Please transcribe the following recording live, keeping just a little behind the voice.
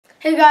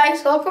Hey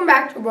guys, welcome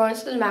back to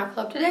Sis Math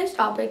Club. Today's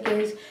topic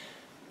is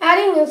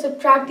adding and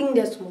subtracting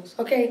decimals.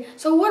 Okay,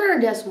 so what are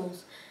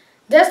decimals?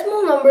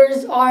 Decimal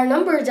numbers are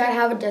numbers that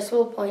have a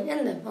decimal point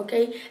in them.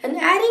 Okay, and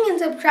adding and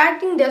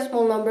subtracting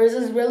decimal numbers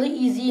is really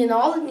easy, and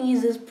all it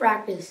needs is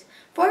practice.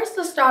 First,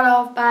 let's start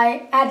off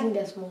by adding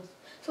decimals.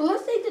 So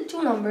let's take the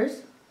two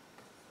numbers,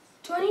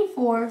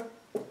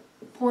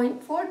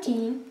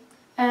 24.14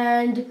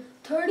 and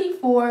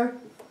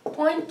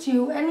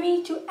 34.2, and we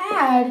need to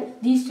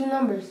add these two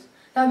numbers.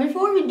 Now,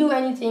 before we do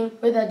anything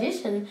with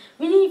addition,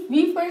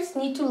 we first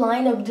need to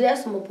line up the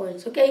decimal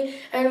points, okay?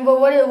 And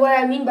what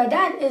I mean by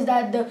that is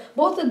that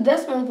both the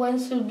decimal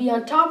points should be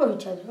on top of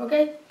each other,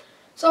 okay?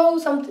 So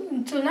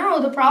now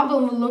the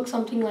problem will look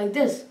something like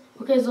this.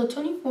 Okay, so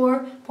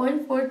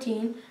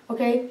 24.14,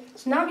 okay?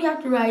 So now we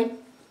have to write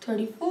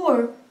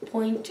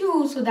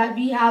 34.2 so that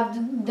we have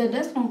the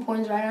decimal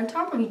points right on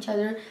top of each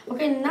other.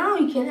 Okay, now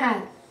you can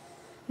add.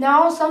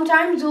 Now,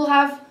 sometimes you'll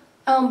have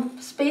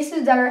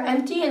spaces that are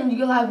empty and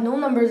you'll have no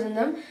numbers in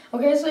them.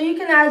 Okay, so you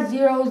can add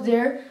zeros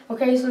there.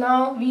 Okay, so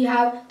now we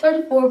have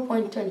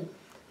 34.20.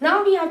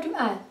 Now we have to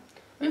add.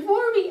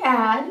 Before we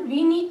add,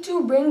 we need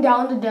to bring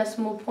down the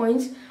decimal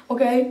points,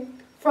 okay,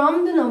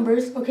 from the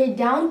numbers, okay,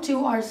 down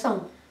to our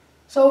sum.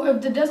 So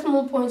if the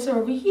decimal points are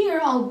over here,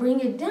 I'll bring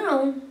it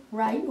down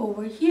right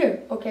over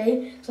here,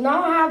 okay? So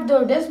now I have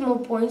the decimal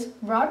points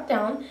brought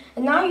down,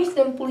 and now you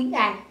simply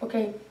add,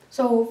 okay?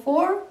 So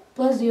 4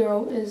 plus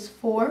 0 is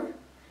 4.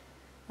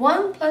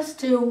 1 plus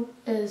 2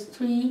 is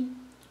 3,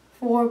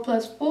 4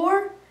 plus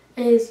 4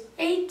 is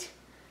 8,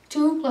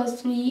 2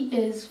 plus 3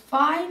 is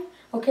 5.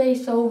 Okay,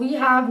 so we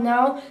have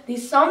now the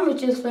sum,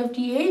 which is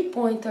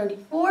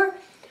 58.34,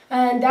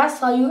 and that's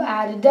how you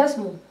add a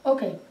decimal.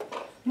 Okay,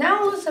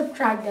 now let's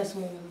subtract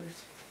decimal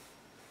numbers.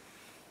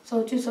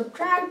 So to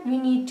subtract, we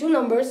need two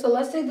numbers. So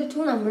let's take the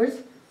two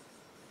numbers,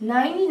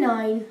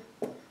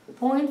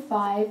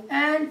 99.5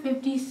 and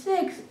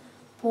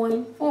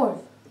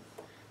 56.4.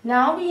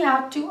 Now we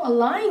have to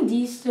align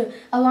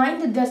align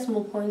the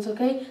decimal points,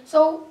 okay?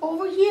 So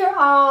over here,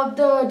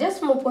 the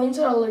decimal points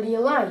are already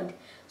aligned.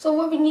 So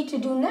what we need to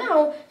do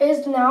now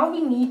is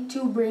we need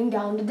to bring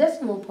down the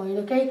decimal point,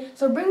 okay?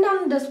 So bring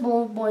down the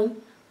decimal point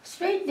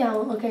straight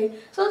down, okay?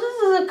 So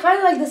this is kind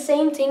of like the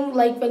same thing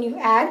like when you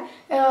add.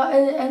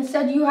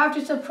 Instead, you have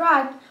to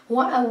subtract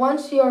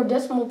once your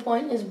decimal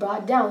point is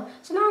brought down.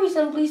 So now we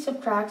simply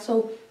subtract.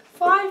 So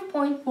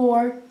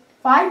 5.4,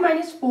 5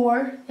 minus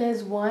 4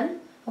 is 1.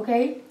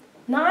 Okay,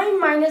 9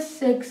 minus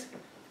 6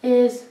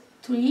 is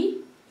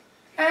 3,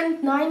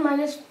 and 9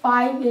 minus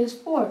 5 is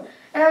 4.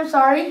 And I'm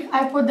sorry,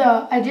 I put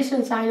the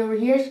addition sign over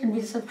here. It should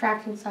be the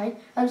subtraction sign.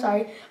 I'm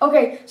sorry.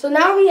 Okay, so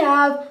now we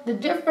have the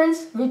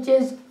difference, which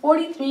is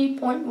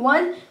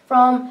 43.1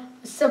 from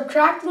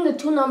subtracting the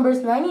two numbers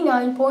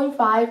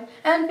 99.5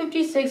 and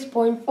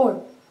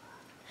 56.4.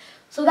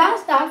 So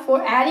that's that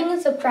for adding and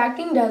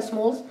subtracting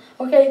decimals.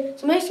 Okay,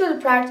 so make sure to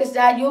practice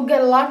that. You'll get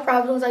a lot of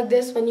problems like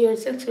this when you're in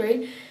 6th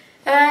grade.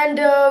 And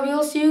we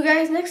will see you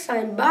guys next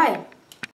time. Bye.